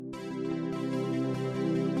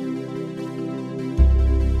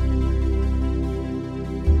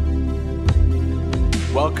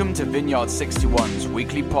Welcome to Vineyard61's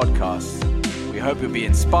weekly podcast. We hope you'll be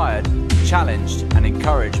inspired, challenged, and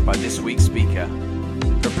encouraged by this week's speaker.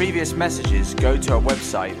 For previous messages, go to our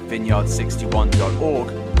website,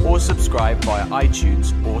 vineyard61.org, or subscribe via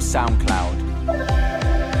iTunes or SoundCloud.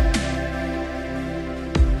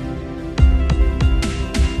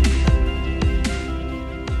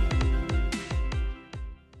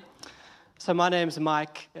 So my name's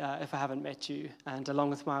Mike, if I haven't met you, and along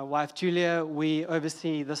with my wife Julia, we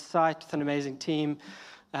oversee the site with an amazing team.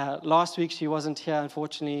 Last week she wasn't here,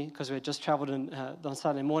 unfortunately, because we had just traveled on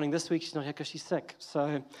Saturday morning. This week she's not here because she's sick.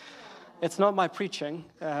 So it's not my preaching.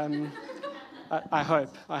 I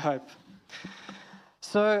hope.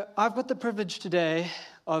 So I've got the privilege today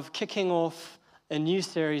of kicking off a new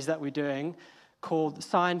series that we're doing called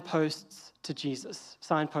Signposts to Jesus.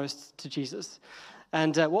 Signposts to Jesus.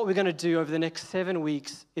 And what we're going to do over the next 7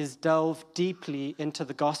 weeks is delve deeply into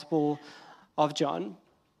the Gospel of John.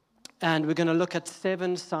 And we're going to look at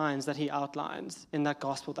 7 signs that he outlines in that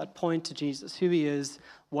Gospel that point to Jesus, who he is,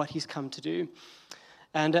 what he's come to do.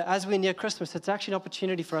 And as we're near Christmas, it's actually an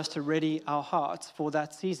opportunity for us to ready our hearts for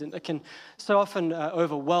that season. It can so often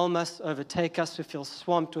overwhelm us, overtake us. We feel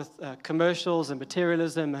swamped with commercials and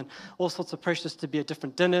materialism and all sorts of pressures to be at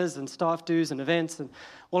different dinners and staff dues and events. And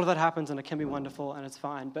all of that happens, and it can be wonderful, and it's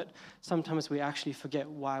fine. But sometimes we actually forget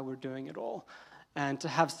why we're doing it all. And to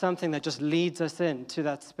have something that just leads us into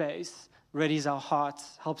that space, readies our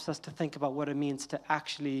hearts, helps us to think about what it means to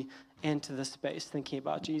actually enter the space, thinking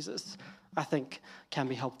about Jesus, I think can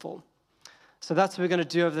be helpful. So that's what we're going to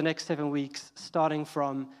do over the next 7 weeks, starting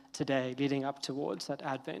from today, leading up towards that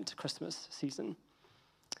Advent Christmas season.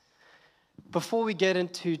 Before we get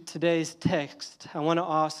into today's text, I want to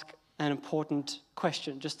ask an important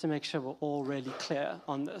question, just to make sure we're all really clear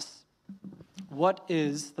on this. What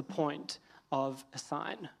is the point of a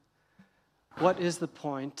sign? What is the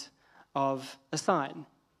point of a sign?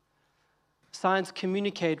 Signs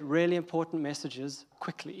communicate really important messages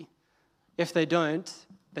quickly. If they don't,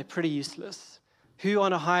 they're pretty useless. Who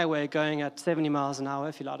on a highway going at 70 miles an hour,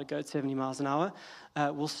 if you're allowed to go at 70 miles an hour,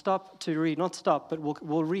 will stop to read, not stop, but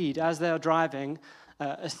will read as they are driving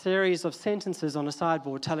a series of sentences on a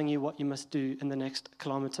sideboard telling you what you must do in the next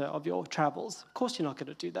kilometer of your travels? Of course you're not going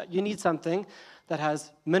to do that. You need something that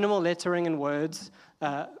has minimal lettering and words,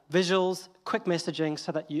 visuals, quick messaging,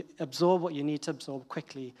 so that you absorb what you need to absorb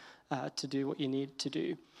quickly to do what you need to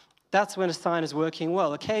do. That's when a sign is working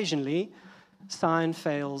well. Occasionally, sign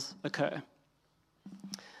fails occur.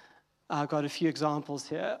 I've got a few examples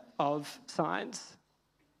here of signs.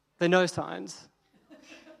 They're no signs.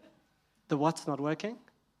 The what's not working?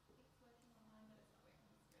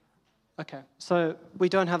 Okay, so we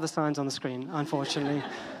don't have the signs on the screen, unfortunately.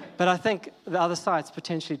 But I think the other sites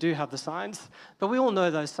potentially do have the signs. But we all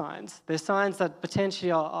know those signs. They're signs that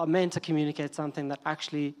potentially are meant to communicate something that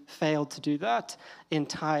actually failed to do that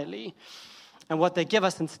entirely. And what they give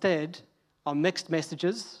us instead are mixed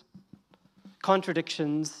messages,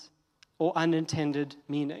 contradictions, or unintended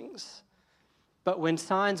meanings. But when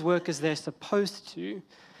signs work as they're supposed to,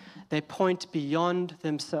 they point beyond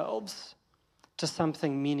themselves to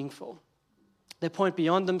something meaningful. They point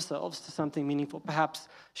beyond themselves to something meaningful, perhaps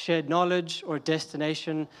shared knowledge or a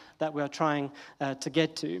destination that we are trying to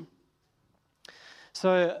get to.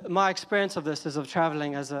 So my experience of this is of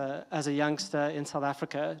traveling as a youngster in South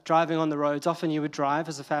Africa, driving on the roads. Often you would drive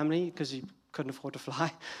as a family because you couldn't afford to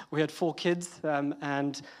fly. We had 4 kids,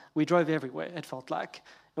 and we drove everywhere, it felt like.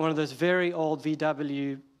 In one of those very old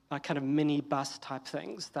VW kind of mini bus type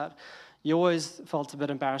things that you always felt a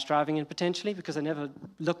bit embarrassed driving in potentially because they never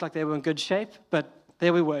looked like they were in good shape. But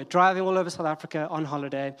there we were, driving all over South Africa on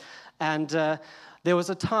holiday. And there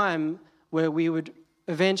was a time where we would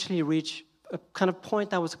eventually reach a kind of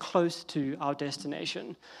point that was close to our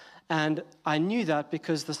destination. And I knew that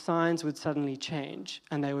because the signs would suddenly change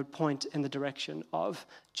and they would point in the direction of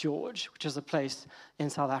George, which is a place in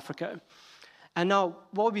South Africa. And now,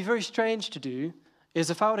 what would be very strange to do is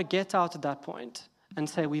if I were to get out at that point and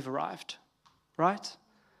say, we've arrived, right?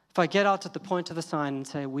 If I get out at the point of the sign and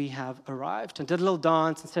say, we have arrived, and did a little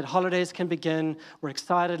dance and said, holidays can begin, we're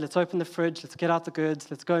excited, let's open the fridge, let's get out the goods,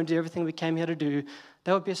 let's go and do everything we came here to do,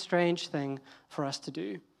 that would be a strange thing for us to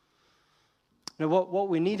do. Now, what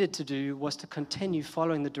we needed to do was to continue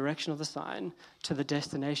following the direction of the sign to the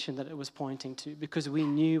destination that it was pointing to, because we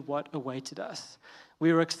knew what awaited us.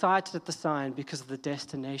 We were excited at the sign because of the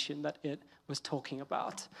destination that it was talking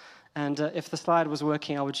about. And if the slide was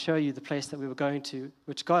working, I would show you the place that we were going to,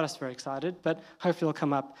 which got us very excited, but hopefully it'll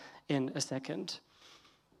come up in a second.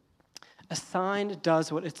 A sign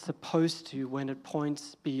does what it's supposed to when it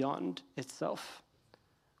points beyond itself.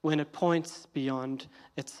 when it points beyond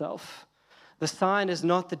itself. The sign is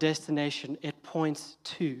not the destination, it points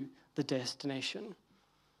to the destination.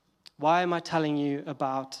 Why am I telling you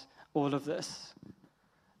about all of this?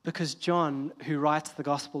 Because John, who writes the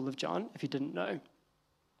Gospel of John, if you didn't know,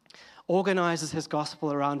 organizes his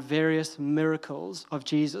gospel around various miracles of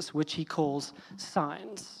Jesus, which he calls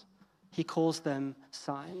signs. He calls them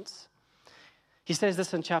signs. He says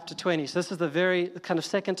this in chapter 20. So this is the very kind of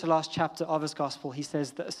second to last chapter of his gospel. He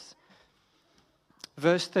says this.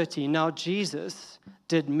 Verse 30, now Jesus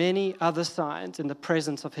did many other signs in the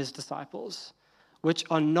presence of his disciples, which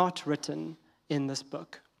are not written in this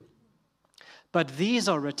book. But these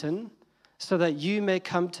are written so that you may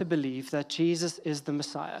come to believe that Jesus is the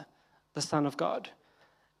Messiah, the Son of God,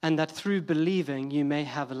 and that through believing you may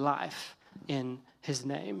have life in his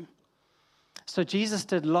name. So Jesus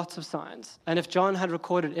did lots of signs. And if John had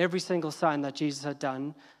recorded every single sign that Jesus had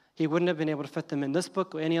done, he wouldn't have been able to fit them in this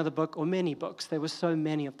book or any other book or many books. There were so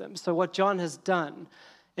many of them. So what John has done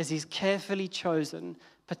is he's carefully chosen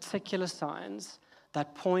particular signs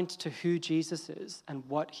that point to who Jesus is and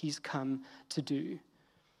what he's come to do.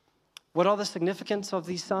 What are the significance of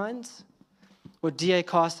these signs? Well, D.A.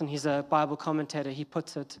 Carson, he's a Bible commentator, he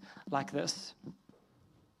puts it like this.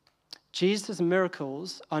 Jesus'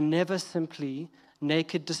 miracles are never simply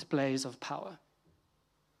naked displays of power,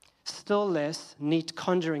 still less neat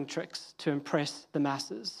conjuring tricks to impress the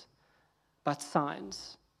masses, but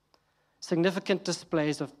signs, significant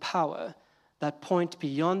displays of power that point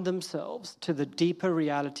beyond themselves to the deeper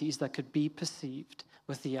realities that could be perceived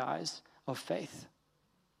with the eyes of faith.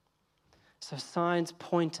 So signs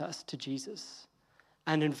point us to Jesus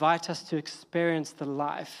and invite us to experience the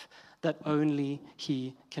life that only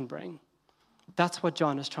he can bring. That's what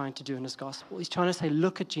John is trying to do in his gospel. He's trying to say,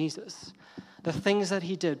 look at Jesus. The things that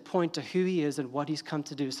he did point to who he is and what he's come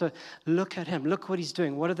to do. So look at him. Look what he's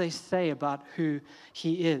doing. What do they say about who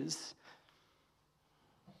he is?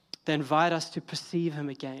 They invite us to perceive him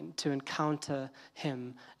again, to encounter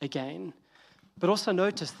him again. But also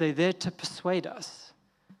notice they're there to persuade us.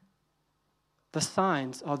 The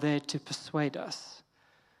signs are there to persuade us.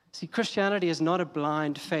 See, Christianity is not a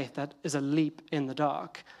blind faith that is a leap in the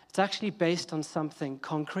dark. It's actually based on something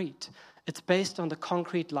concrete. It's based on the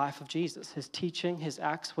concrete life of Jesus, his teaching, his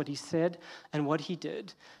acts, what he said, and what he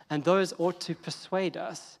did. And those ought to persuade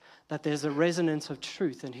us that there's a resonance of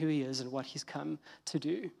truth in who he is and what he's come to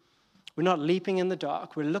do. We're not leaping in the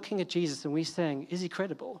dark. We're looking at Jesus and we're saying, is he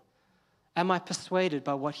credible? Am I persuaded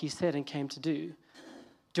by what he said and came to do?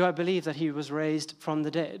 Do I believe that he was raised from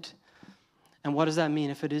the dead? And what does that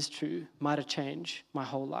mean if it is true? Might it change my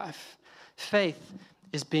whole life? Faith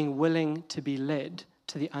is being willing to be led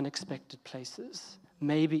to the unexpected places,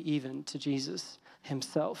 maybe even to Jesus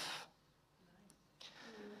himself.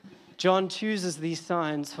 John chooses these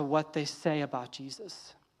signs for what they say about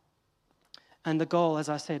Jesus. And the goal, as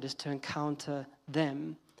I said, is to encounter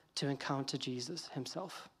them, to encounter Jesus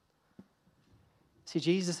himself. See,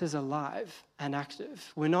 Jesus is alive and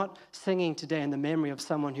active. We're not singing today in the memory of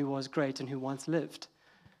someone who was great and who once lived.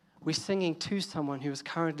 We're singing to someone who is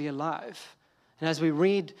currently alive. And as we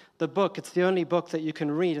read the book, it's the only book that you can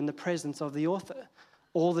read in the presence of the author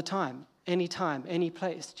all the time, any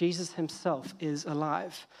place. Jesus himself is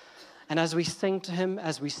alive. And as we sing to him,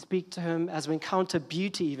 as we speak to him, as we encounter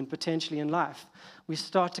beauty even potentially in life, we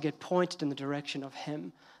start to get pointed in the direction of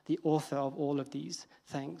him, the author of all of these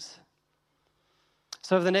things.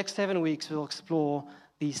 So over the next 7 weeks, we'll explore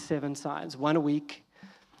these 7 signs, one a week,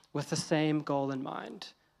 with the same goal in mind,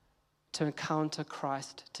 to encounter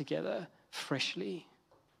Christ together freshly.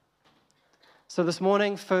 So this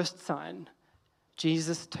morning, first sign,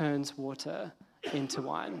 Jesus turns water into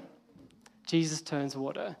wine. Jesus turns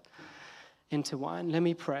water into wine. Let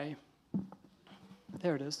me pray.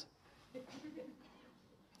 There it is.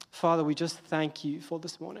 Father, we just thank you for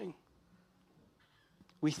this morning.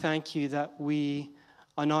 We thank you that we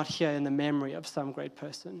are not here in the memory of some great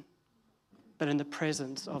person, but in the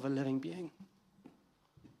presence of a living being.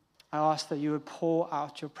 I ask that you would pour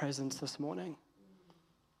out your presence this morning,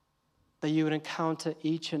 that you would encounter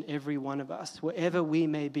each and every one of us, wherever we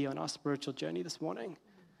may be on our spiritual journey this morning,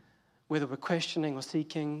 whether we're questioning or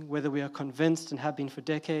seeking, whether we are convinced and have been for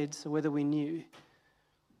decades, or whether we're new.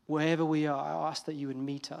 Wherever we are, I ask that you would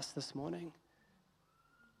meet us this morning,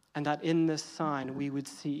 and that in this sign we would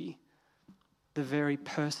see the very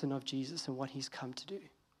person of Jesus and what he's come to do.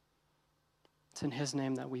 It's in his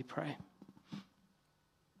name that we pray.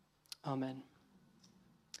 Amen.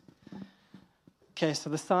 Okay, so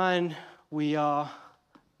the sign we are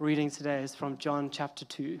reading today is from John chapter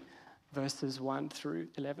 2, verses 1 through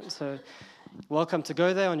 11. So welcome to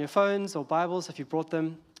go there on your phones or Bibles if you brought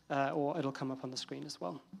them. or it'll come up on the screen as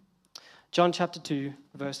well. John chapter 2,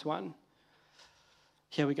 verse 1.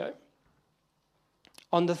 Here we go.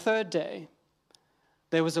 On the third day,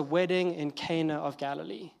 there was a wedding in Cana of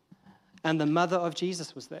Galilee, and the mother of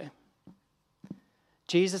Jesus was there.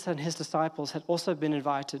 Jesus and his disciples had also been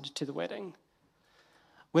invited to the wedding.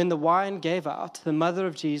 When the wine gave out, the mother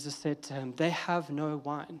of Jesus said to him, "They have no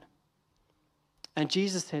wine." And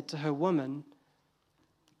Jesus said to her, "Woman,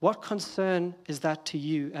 what concern is that to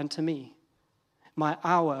you and to me? My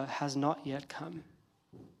hour has not yet come."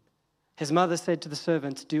 His mother said to the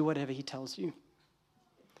servants, "Do whatever he tells you."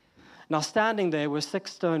 Now standing there were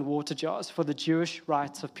 6 stone water jars for the Jewish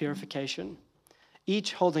rites of purification,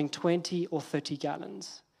 each holding 20 or 30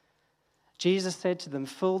 gallons. Jesus said to them,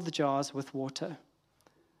 "Fill the jars with water."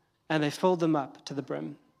 And they filled them up to the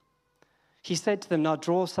brim. He said to them, "Now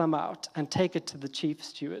draw some out and take it to the chief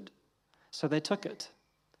steward." So they took it.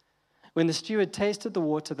 When the steward tasted the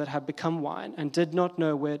water that had become wine and did not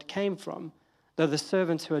know where it came from, though the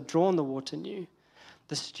servants who had drawn the water knew,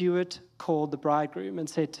 the steward called the bridegroom and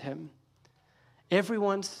said to him,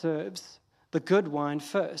 "Everyone serves the good wine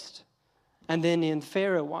first, and then the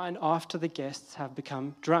inferior wine after the guests have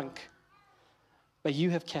become drunk. But you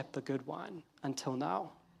have kept the good wine until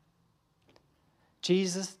now."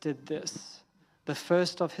 Jesus did this, the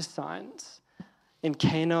first of his signs, in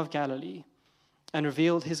Cana of Galilee, and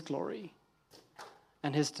revealed his glory,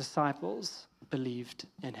 and his disciples believed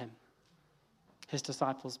in him. His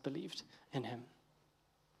disciples believed in him.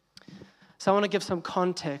 So I want to give some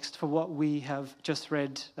context for what we have just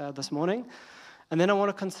read this morning. And then I want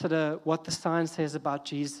to consider what the sign says about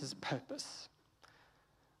Jesus' purpose.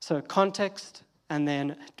 So context, and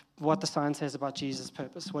then what the sign says about Jesus'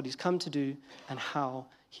 purpose, what he's come to do, and how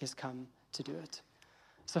he has come to do it.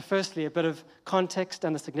 So firstly, a bit of context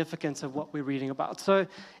and the significance of what we're reading about. So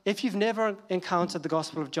if you've never encountered the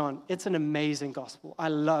Gospel of John, it's an amazing gospel. I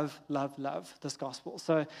love, love, love this gospel.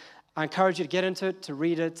 So I encourage you to get into it, to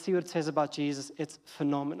read it, see what it says about Jesus. It's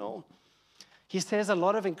phenomenal. He says a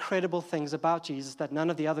lot of incredible things about Jesus that none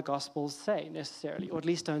of the other Gospels say necessarily, or at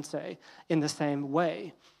least don't say in the same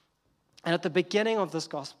way. And at the beginning of this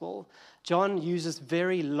Gospel, John uses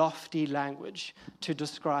very lofty language to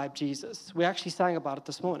describe Jesus. We actually sang about it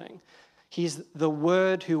this morning. He's the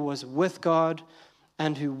Word who was with God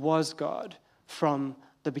and who was God from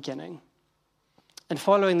the beginning. And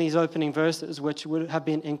following these opening verses, which would have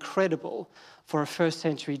been incredible for a first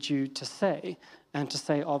century Jew to say, and to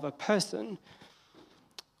say of a person,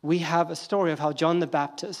 we have a story of how John the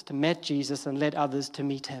Baptist met Jesus and led others to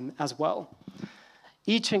meet him as well.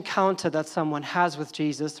 Each encounter that someone has with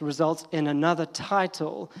Jesus results in another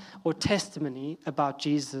title or testimony about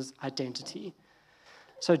Jesus' identity.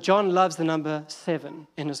 So John loves the number 7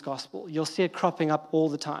 in his gospel. You'll see it cropping up all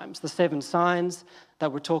the times. The 7 signs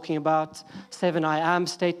that we're talking about, 7 I am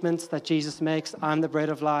statements that Jesus makes. I'm the bread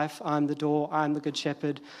of life. I'm the door. I'm the good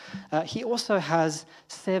shepherd. He also has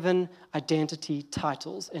 7 identity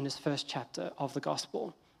titles in his first chapter of the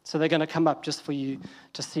gospel. So they're going to come up just for you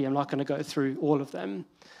to see. I'm not going to go through all of them.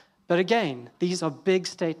 But again, these are big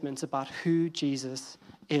statements about who Jesus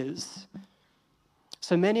is.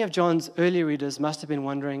 So many of John's early readers must have been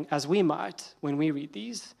wondering, as we might when we read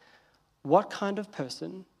these, what kind of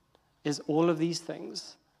person is all of these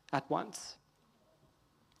things at once?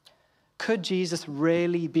 Could Jesus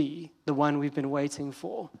really be the one we've been waiting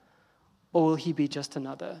for, or will he be just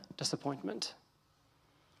another disappointment?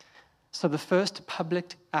 So the first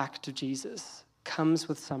public act of Jesus comes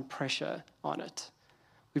with some pressure on it.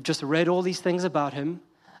 We've just read all these things about him,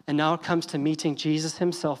 and now it comes to meeting Jesus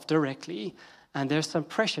himself directly, and there's some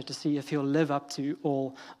pressure to see if he'll live up to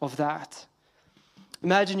all of that.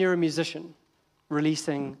 Imagine you're a musician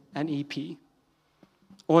releasing an EP,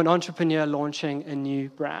 or an entrepreneur launching a new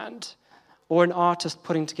brand, or an artist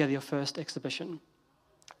putting together your first exhibition.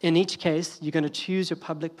 In each case, you're going to choose your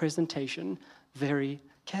public presentation very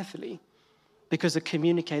carefully, because it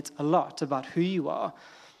communicates a lot about who you are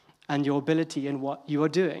and your ability in what you are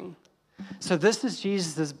doing. So this is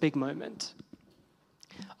Jesus' big moment.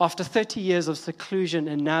 After 30 years of seclusion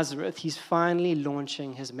in Nazareth, he's finally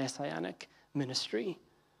launching his messianic ministry.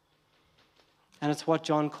 And it's what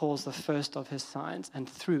John calls the first of his signs, and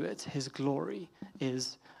through it, his glory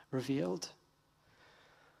is revealed.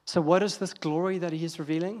 So what is this glory that he is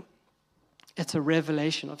revealing? It's a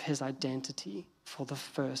revelation of his identity for the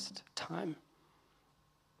first time.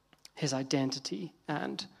 His identity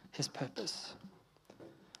and his purpose.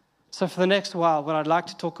 So for the next while, what I'd like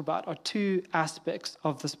to talk about are 2 aspects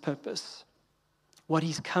of this purpose. What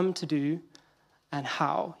he's come to do and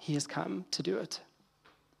how he has come to do it.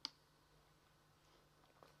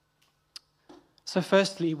 So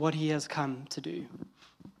firstly, what he has come to do.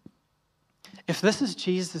 If this is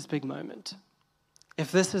Jesus' big moment,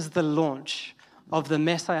 if this is the launch of the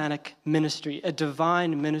messianic ministry, a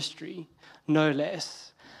divine ministry, no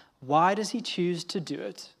less, why does he choose to do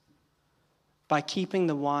it by keeping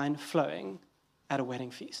the wine flowing at a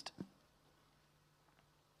wedding feast?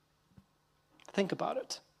 Think about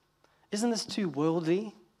it. Isn't this too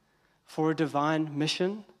worldly for a divine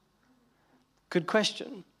mission? Good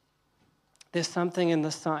question. There's something in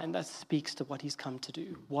the sign that speaks to what he's come to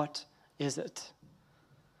do. What is it?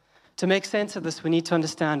 To make sense of this, we need to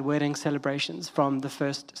understand wedding celebrations from the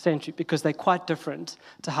first century because they're quite different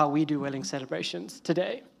to how we do wedding celebrations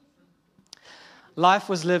today. Life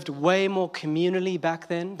was lived way more communally back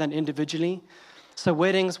then than individually, so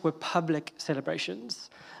weddings were public celebrations.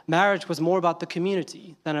 Marriage was more about the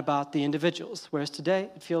community than about the individuals, whereas today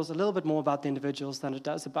it feels a little bit more about the individuals than it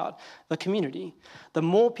does about the community. The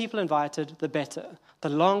more people invited, the better. The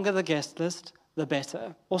longer the guest list, the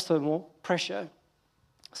better. Also more pressure.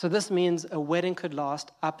 So this means a wedding could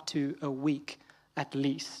last up to a week at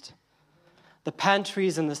least. The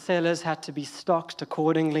pantries and the cellars had to be stocked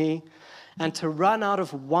accordingly, and to run out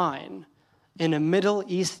of wine in a Middle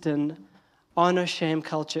Eastern honor-shame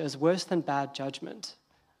culture is worse than bad judgment.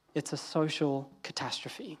 It's a social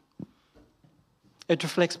catastrophe. It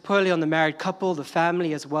reflects poorly on the married couple, the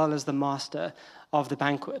family, as well as the master of the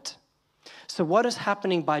banquet. So what is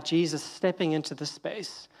happening by Jesus stepping into this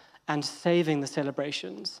space and saving the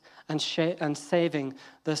celebrations and saving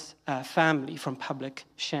this family from public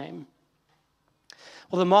shame?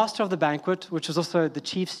 Well, the master of the banquet, which was also the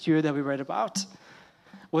chief steward that we read about,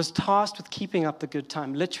 was tasked with keeping up the good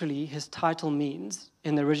time. Literally, his title means,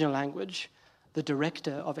 in the original language, the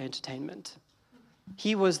director of entertainment.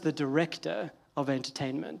 He was the director of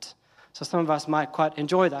entertainment. So some of us might quite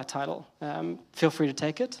enjoy that title. Feel free to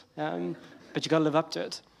take it, but you've got to live up to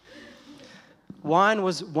it. Wine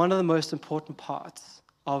was one of the most important parts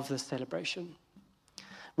of this celebration.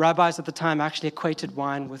 Rabbis at the time actually equated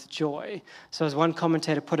wine with joy. So as one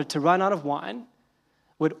commentator put it, to run out of wine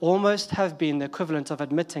would almost have been the equivalent of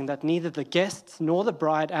admitting that neither the guests nor the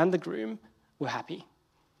bride and the groom were happy.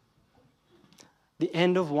 The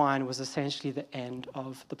end of wine was essentially the end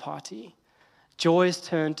of the party. Joy is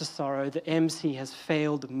turned to sorrow. The MC has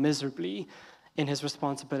failed miserably in his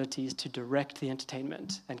responsibilities to direct the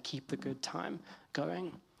entertainment and keep the good time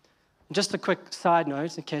going. Just a quick side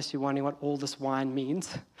note, in case you're wondering what all this wine means.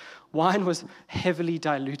 Wine was heavily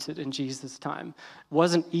diluted in Jesus' time. It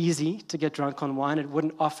wasn't easy to get drunk on wine. It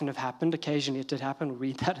wouldn't often have happened. Occasionally it did happen. We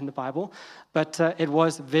read that in the Bible. But it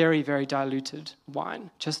was very, very diluted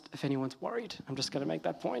wine, just if anyone's worried. I'm just going to make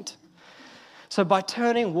that point. So by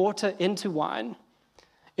turning water into wine,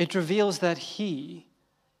 it reveals that he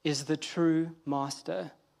is the true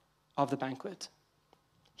master of the banquet.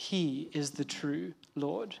 He is the true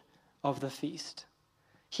Lord of the feast.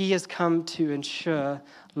 He has come to ensure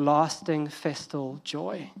lasting festal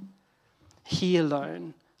joy. He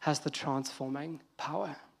alone has the transforming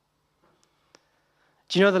power.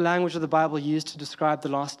 Do you know the language of the Bible used to describe the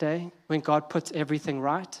last day when God puts everything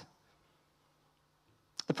right?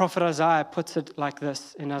 The prophet Isaiah puts it like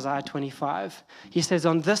this in Isaiah 25. He says,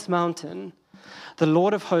 "On this mountain, the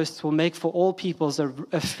Lord of hosts will make for all peoples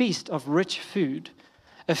a feast of rich food,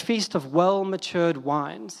 a feast of well-matured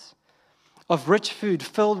wines, of rich food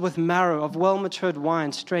filled with marrow, of well-matured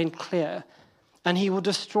wine strained clear. And he will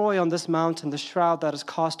destroy on this mountain the shroud that is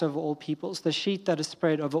cast over all peoples, the sheet that is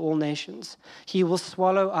spread over all nations. He will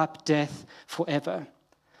swallow up death forever.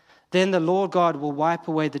 Then the Lord God will wipe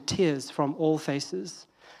away the tears from all faces,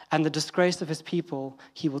 and the disgrace of his people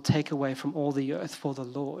he will take away from all the earth, for the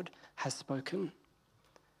Lord has spoken."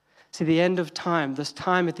 See, the end of time, this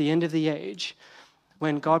time at the end of the age,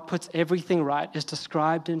 when God puts everything right, is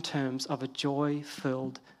described in terms of a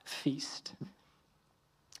joy-filled feast.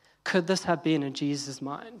 Could this have been in Jesus'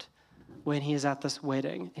 mind when he is at this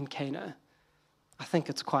wedding in Cana? I think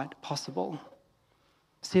it's quite possible.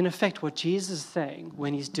 See, in effect, what Jesus is saying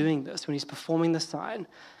when he's doing this, when he's performing the sign,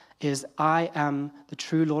 is, I am the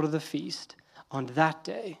true Lord of the feast on that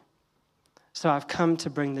day. So I've come to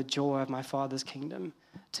bring the joy of my Father's kingdom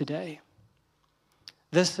today.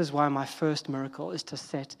 This is why my first miracle is to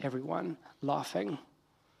set everyone laughing.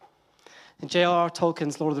 In J.R.R.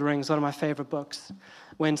 Tolkien's Lord of the Rings, one of my favorite books,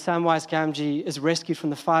 when Samwise Gamgee is rescued from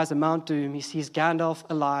the fires of Mount Doom, he sees Gandalf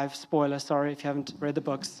alive. Spoiler, sorry if you haven't read the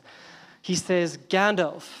books. He says,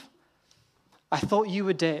 "Gandalf, I thought you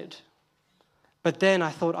were dead, but then I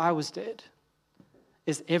thought I was dead.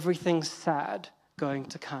 Is everything sad going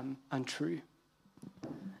to come untrue?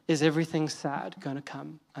 Is everything sad going to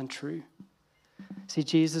come untrue?" See,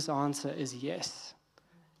 Jesus' answer is yes.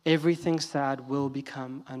 Everything sad will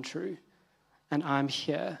become untrue, and I'm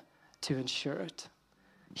here to ensure it.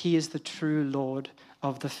 He is the true Lord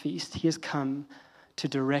of the feast. He has come to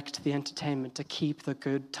direct the entertainment, to keep the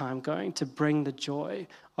good time going, to bring the joy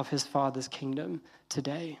of his Father's kingdom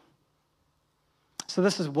today. So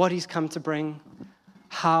this is what he's come to bring.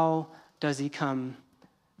 How does he come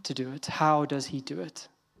to do it? How does he do it?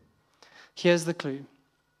 Here's the clue.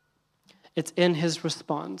 It's in his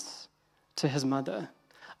response to his mother.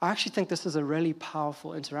 I actually think this is a really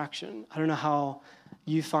powerful interaction. I don't know how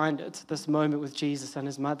you find it, this moment with Jesus and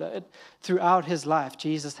his mother. Throughout his life,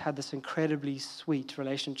 Jesus had this incredibly sweet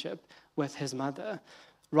relationship with his mother,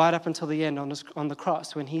 right up until the end on the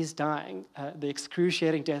cross when he's dying, the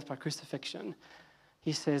excruciating death by crucifixion.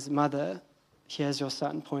 He says, "Mother, here's your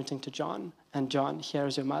son," pointing to John, and John, here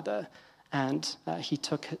is your mother. And he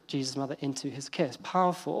took Jesus' mother into his care.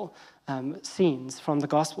 Powerful scenes from the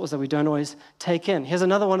Gospels that we don't always take in. Here's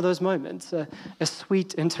another one of those moments, a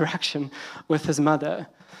sweet interaction with his mother.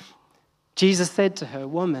 Jesus said to her,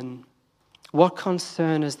 "Woman, what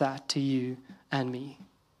concern is that to you and me?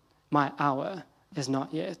 My hour is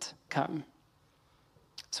not yet come."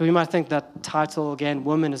 So we might think that title, again,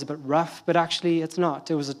 woman, is a bit rough, but actually it's not.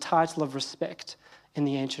 It was a title of respect in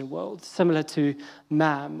the ancient world, similar to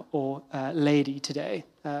ma'am or lady today,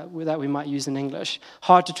 that we might use in English.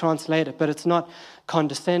 Hard to translate it, but it's not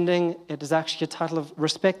condescending. It is actually a title of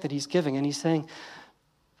respect that he's giving, and he's saying,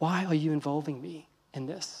 why are you involving me in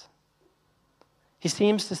this? He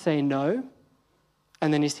seems to say no,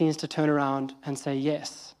 and then he seems to turn around and say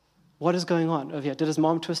yes. What is going on over here? Did his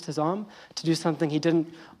mom twist his arm to do something he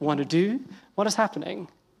didn't want to do? What is happening?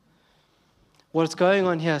 What's going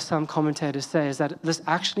on here, some commentators say, is that this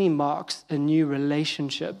actually marks a new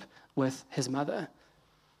relationship with his mother.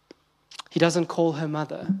 He doesn't call her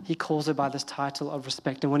mother. He calls her by this title of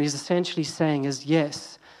respect. And what he's essentially saying is,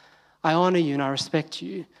 yes, I honor you and I respect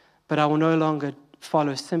you, but I will no longer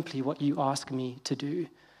follow simply what you ask me to do.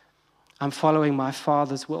 I'm following my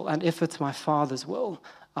Father's will. And if it's my Father's will,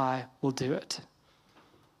 I will do it.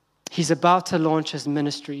 He's about to launch his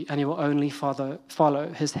ministry, and he will only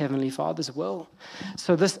follow his heavenly Father's will.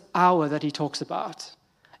 So this hour that he talks about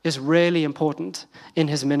is really important in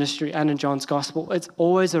his ministry and in John's gospel. It's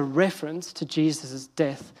always a reference to Jesus'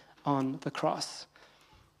 death on the cross.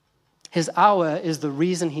 His hour is the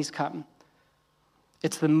reason he's come.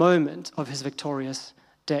 It's the moment of his victorious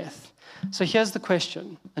death. So here's the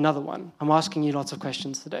question, another one. I'm asking you lots of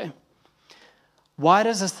questions today. Why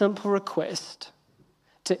does a simple request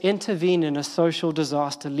to intervene in a social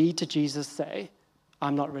disaster lead to Jesus say,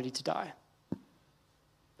 I'm not ready to die?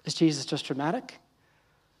 Is Jesus just dramatic?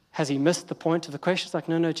 Has he missed the point of the question? It's like,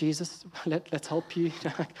 no, Jesus, let's help you.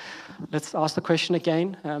 Let's ask the question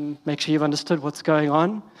again. Make sure you've understood what's going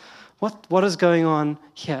on. What is going on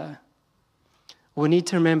here? We need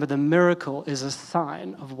to remember the miracle is a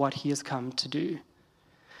sign of what he has come to do.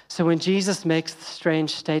 So when Jesus makes the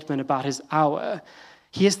strange statement about his hour,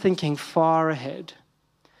 he is thinking far ahead.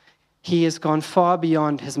 He has gone far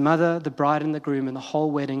beyond his mother, the bride and the groom, and the whole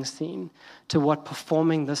wedding scene to what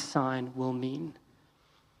performing this sign will mean.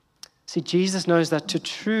 See, Jesus knows that to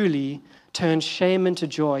truly turn shame into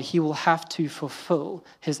joy, he will have to fulfill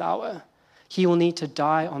his hour. He will need to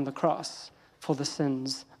die on the cross for the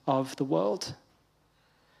sins of the world.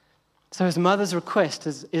 So his mother's request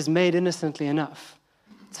is made innocently enough.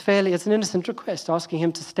 It's an innocent request, asking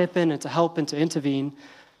him to step in and to help and to intervene.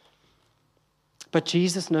 But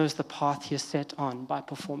Jesus knows the path he is set on by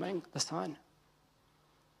performing the sign.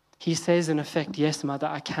 He says, in effect, yes, mother,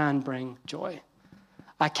 I can bring joy.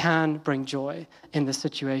 I can bring joy in this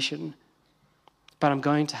situation, but I'm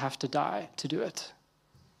going to have to die to do it.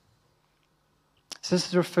 So this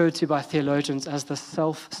is referred to by theologians as the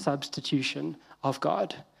self-substitution of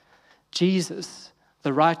God. Jesus,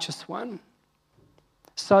 the righteous one,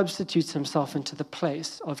 substitutes himself into the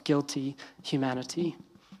place of guilty humanity.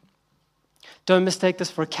 Don't mistake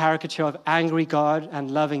this for a caricature of angry God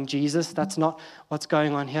and loving Jesus. That's not what's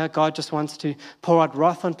going on here. God just wants to pour out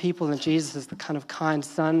wrath on people, and Jesus is the kind of kind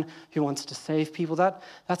son who wants to save people.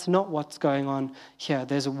 That's not what's going on here.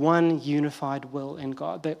 There's one unified will in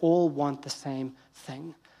God. They all want the same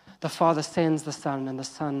thing. The Father sends the Son, and the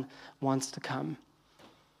Son wants to come.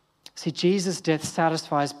 See, Jesus' death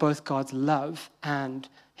satisfies both God's love and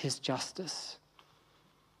his justice.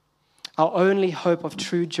 Our only hope of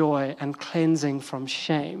true joy and cleansing from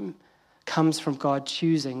shame comes from God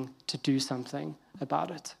choosing to do something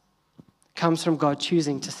about it. Comes from God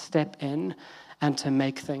choosing to step in and to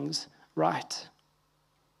make things right.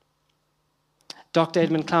 Dr.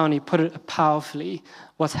 Edmund Clowney put it powerfully,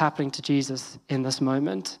 what's happening to Jesus in this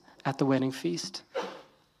moment at the wedding feast.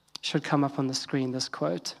 Should come up on the screen, this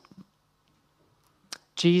quote.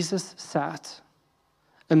 Jesus sat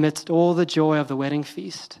amidst all the joy of the wedding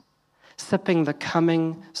feast, sipping the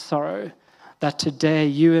coming sorrow that today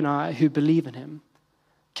you and I who believe in him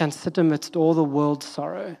can sit amidst all the world's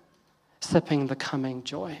sorrow, sipping the coming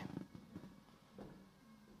joy.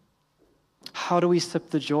 How do we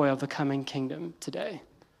sip the joy of the coming kingdom today?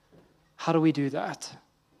 How do we do that?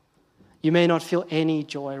 You may not feel any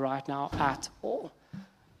joy right now at all.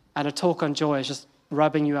 And a talk on joy is just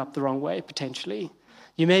rubbing you up the wrong way, potentially.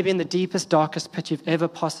 You may be in the deepest, darkest pit you've ever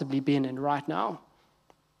possibly been in right now.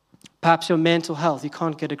 Perhaps your mental health, you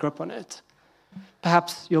can't get a grip on it.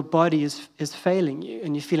 Perhaps your body is failing you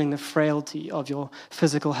and you're feeling the frailty of your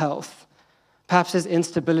physical health. Perhaps there's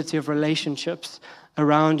instability of relationships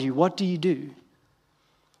around you. What do you do?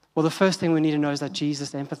 Well, the first thing we need to know is that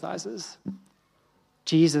Jesus empathizes.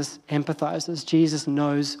 Jesus empathizes. Jesus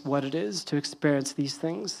knows what it is to experience these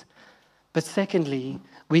things. But secondly,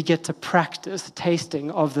 we get to practice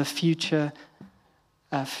tasting of the future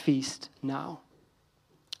feast now.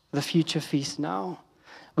 The future feast now.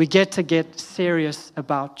 We get to get serious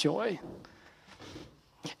about joy.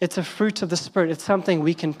 It's a fruit of the Spirit. It's something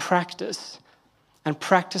we can practice. And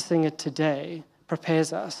practicing it today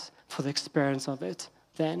prepares us for the experience of it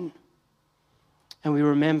then. And we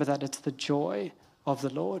remember that it's the joy of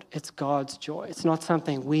the Lord. It's God's joy. It's not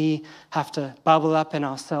something we have to bubble up in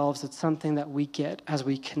ourselves. It's something that we get as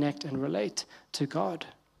we connect and relate to God.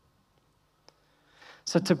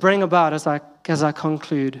 So to bring about, as I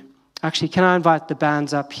conclude, actually, can I invite the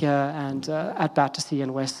bands up here and at Battersea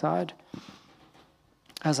and Westside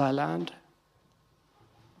as I land?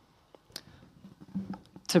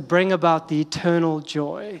 To bring about the eternal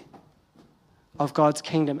joy of God's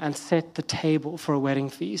kingdom and set the table for a wedding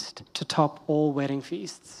feast to top all wedding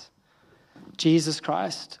feasts, Jesus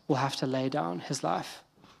Christ will have to lay down his life.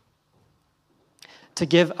 To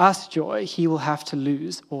give us joy, he will have to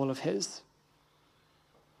lose all of his.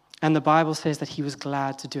 And the Bible says that he was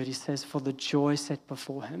glad to do it. He says, for the joy set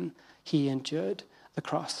before him, he endured the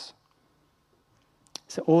cross.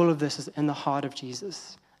 So all of this is in the heart of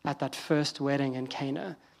Jesus at that first wedding in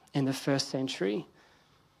Cana in the first century.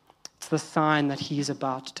 It's the sign that he's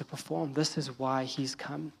about to perform. This is why he's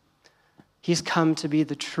come. He's come to be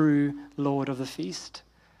the true Lord of the feast,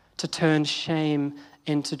 to turn shame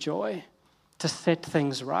into joy, to set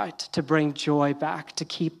things right, to bring joy back, to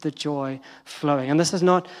keep the joy flowing. And this is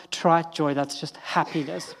not trite joy that's just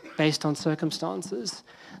happiness based on circumstances.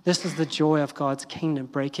 This is the joy of God's kingdom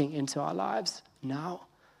breaking into our lives now,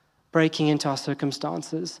 breaking into our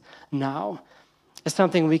circumstances now. It's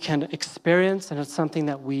something we can experience, and it's something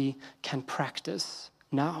that we can practice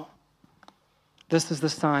now. This is the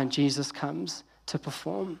sign Jesus comes to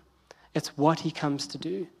perform. It's what he comes to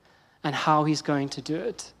do, and how he's going to do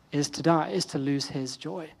it is to die, is to lose his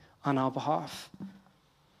joy on our behalf.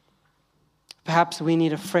 Perhaps we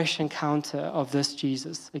need a fresh encounter of this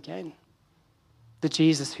Jesus again. The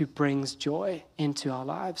Jesus who brings joy into our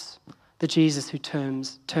lives. The Jesus who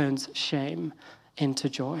turns shame into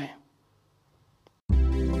joy.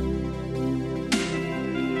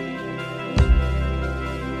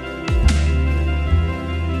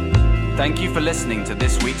 Thank you for listening to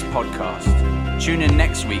this week's podcast. Tune in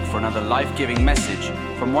next week for another life-giving message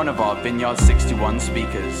from one of our Vineyard61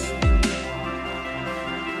 speakers.